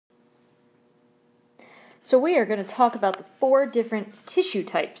So we are going to talk about the 4 different tissue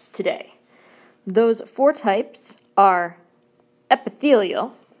types today. Those 4 types are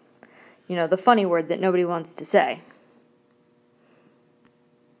epithelial, the funny word that nobody wants to say.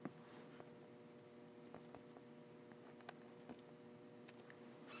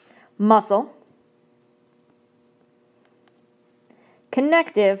 Muscle,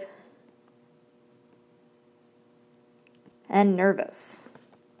 connective, and nervous.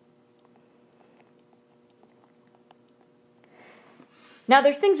 Now,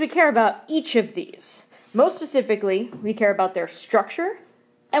 there's things we care about each of these. Most specifically, we care about their structure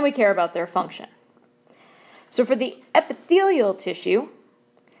and we care about their function. So for the epithelial tissue,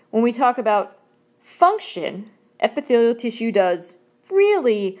 when we talk about function, epithelial tissue does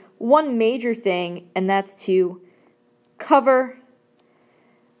really one major thing, and that's to cover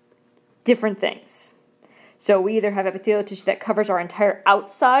different things. So we either have epithelial tissue that covers our entire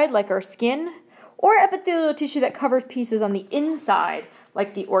outside, like our skin, or epithelial tissue that covers pieces on the inside,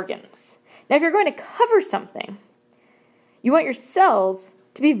 like the organs. Now, if you're going to cover something, you want your cells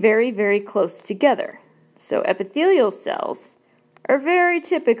to be very, very close together. So epithelial cells are very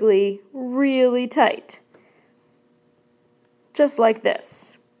typically really tight, just like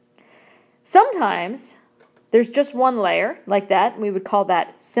this. Sometimes there's just one layer, like that, and we would call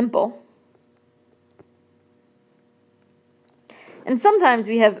that simple. And sometimes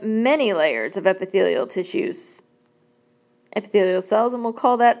we have many layers of epithelial tissues, epithelial cells, and we'll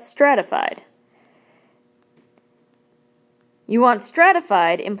call that stratified. You want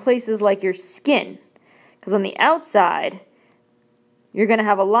stratified in places like your skin, because on the outside, you're going to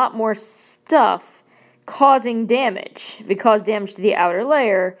have a lot more stuff causing damage. If you cause damage to the outer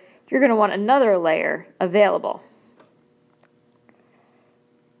layer, you're going to want another layer available.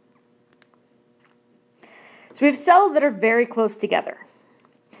 So we have cells that are very close together.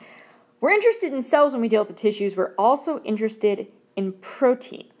 We're interested in cells when we deal with the tissues. We're also interested in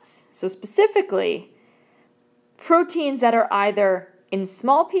proteins. So specifically, proteins that are either in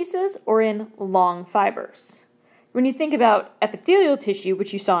small pieces or in long fibers. When you think about epithelial tissue,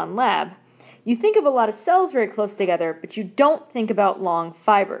 which you saw in lab, you think of a lot of cells very close together, but you don't think about long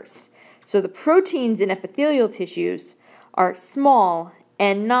fibers. So the proteins in epithelial tissues are small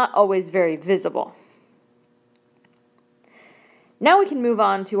and not always very visible. Now we can move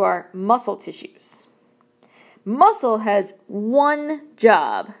on to our muscle tissues. Muscle has one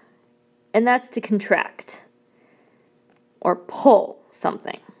job, and that's to contract or pull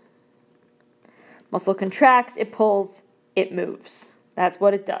something. Muscle contracts, it pulls, it moves. That's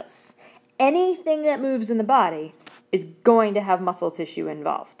what it does. Anything that moves in the body is going to have muscle tissue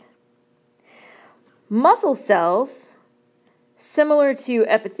involved. Muscle cells, similar to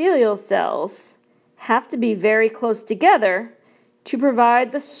epithelial cells, have to be very close together to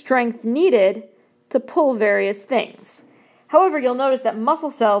provide the strength needed to pull various things. However, you'll notice that muscle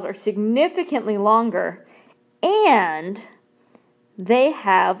cells are significantly longer and they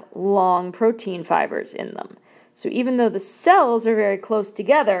have long protein fibers in them. So even though the cells are very close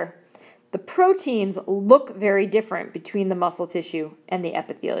together, the proteins look very different between the muscle tissue and the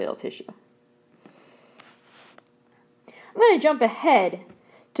epithelial tissue. I'm going to jump ahead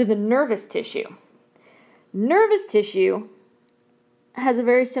to the nervous tissue. Nervous tissue has a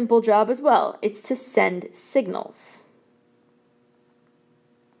very simple job as well. It's to send signals.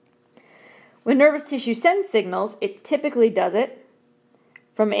 When nervous tissue sends signals, it typically does it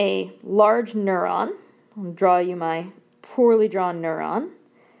from a large neuron. I'll draw you my poorly drawn neuron,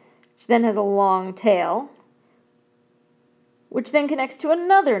 which then has a long tail, which then connects to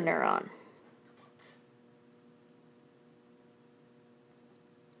another neuron.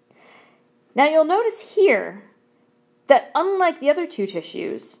 Now you'll notice here that unlike the other 2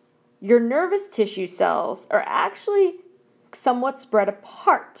 tissues, your nervous tissue cells are actually somewhat spread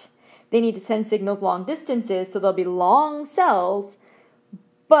apart. They need to send signals long distances, so they'll be long cells,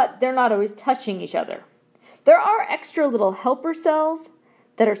 but they're not always touching each other. There are extra little helper cells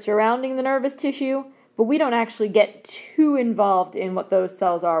that are surrounding the nervous tissue, but we don't actually get too involved in what those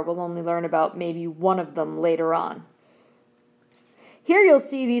cells are. We'll only learn about maybe one of them later on. Here you'll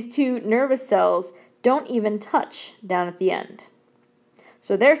see these 2 nervous cells don't even touch down at the end.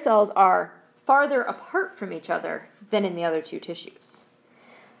 So their cells are farther apart from each other than in the other 2 tissues.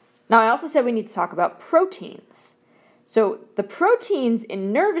 Now, I also said we need to talk about proteins. So the proteins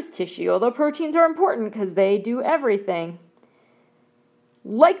in nervous tissue, although proteins are important because they do everything,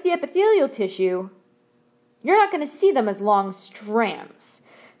 like the epithelial tissue, you're not going to see them as long strands.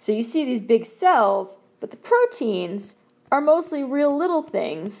 So you see these big cells, but the proteins are mostly real little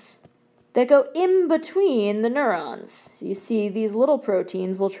things that go in between the neurons. So you see these little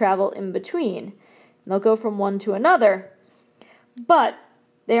proteins will travel in between. They'll go from one to another, but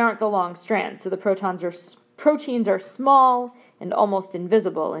they aren't the long strands, so the proteins are small and almost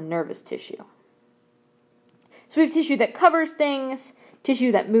invisible in nervous tissue. So we have tissue that covers things,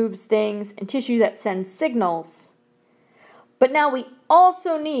 tissue that moves things, and tissue that sends signals. But now we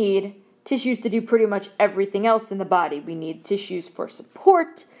also need tissues to do pretty much everything else in the body. We need tissues for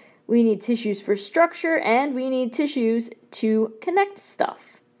support, we need tissues for structure, and we need tissues to connect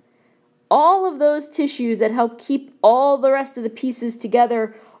stuff. All of those tissues that help keep all the rest of the pieces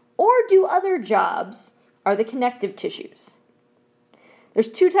together or do other jobs are the connective tissues. There's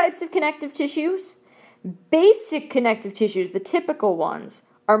two types of connective tissues. Basic connective tissues, the typical ones,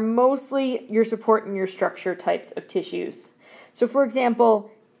 are mostly your support and your structure types of tissues. So for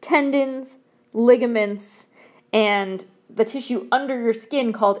example, tendons, ligaments, and the tissue under your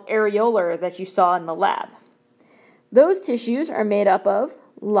skin called areolar that you saw in the lab. Those tissues are made up of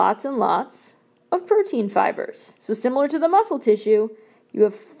lots and lots of protein fibers. So similar to the muscle tissue, you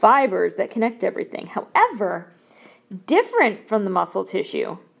have fibers that connect everything. However, different from the muscle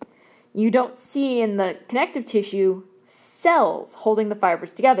tissue, you don't see in the connective tissue cells holding the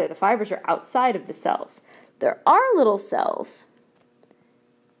fibers together. The fibers are outside of the cells. There are little cells,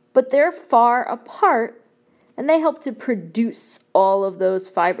 but they're far apart, and they help to produce all of those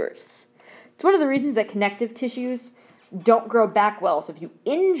fibers. It's one of the reasons that connective tissues don't grow back well. So if you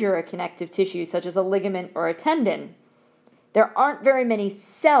injure a connective tissue, such as a ligament or a tendon, there aren't very many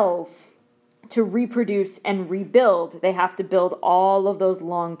cells to reproduce and rebuild. They have to build all of those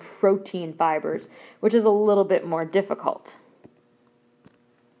long protein fibers, which is a little bit more difficult.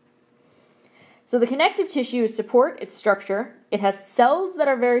 So the connective tissue support its structure. It has cells that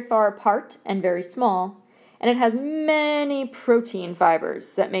are very far apart and very small, and it has many protein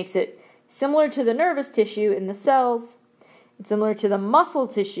fibers that makes it similar to the nervous tissue in the cells, and similar to the muscle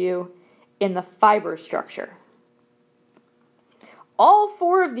tissue in the fiber structure. All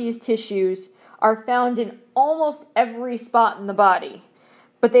four of these tissues are found in almost every spot in the body,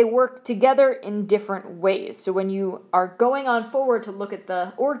 but they work together in different ways. So when you are going on forward to look at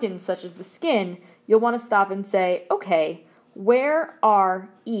the organs such as the skin, you'll want to stop and say, okay, where are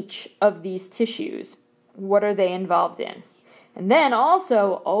each of these tissues? What are they involved in? And then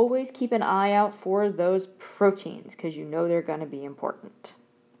also always keep an eye out for those proteins because you know they're going to be important.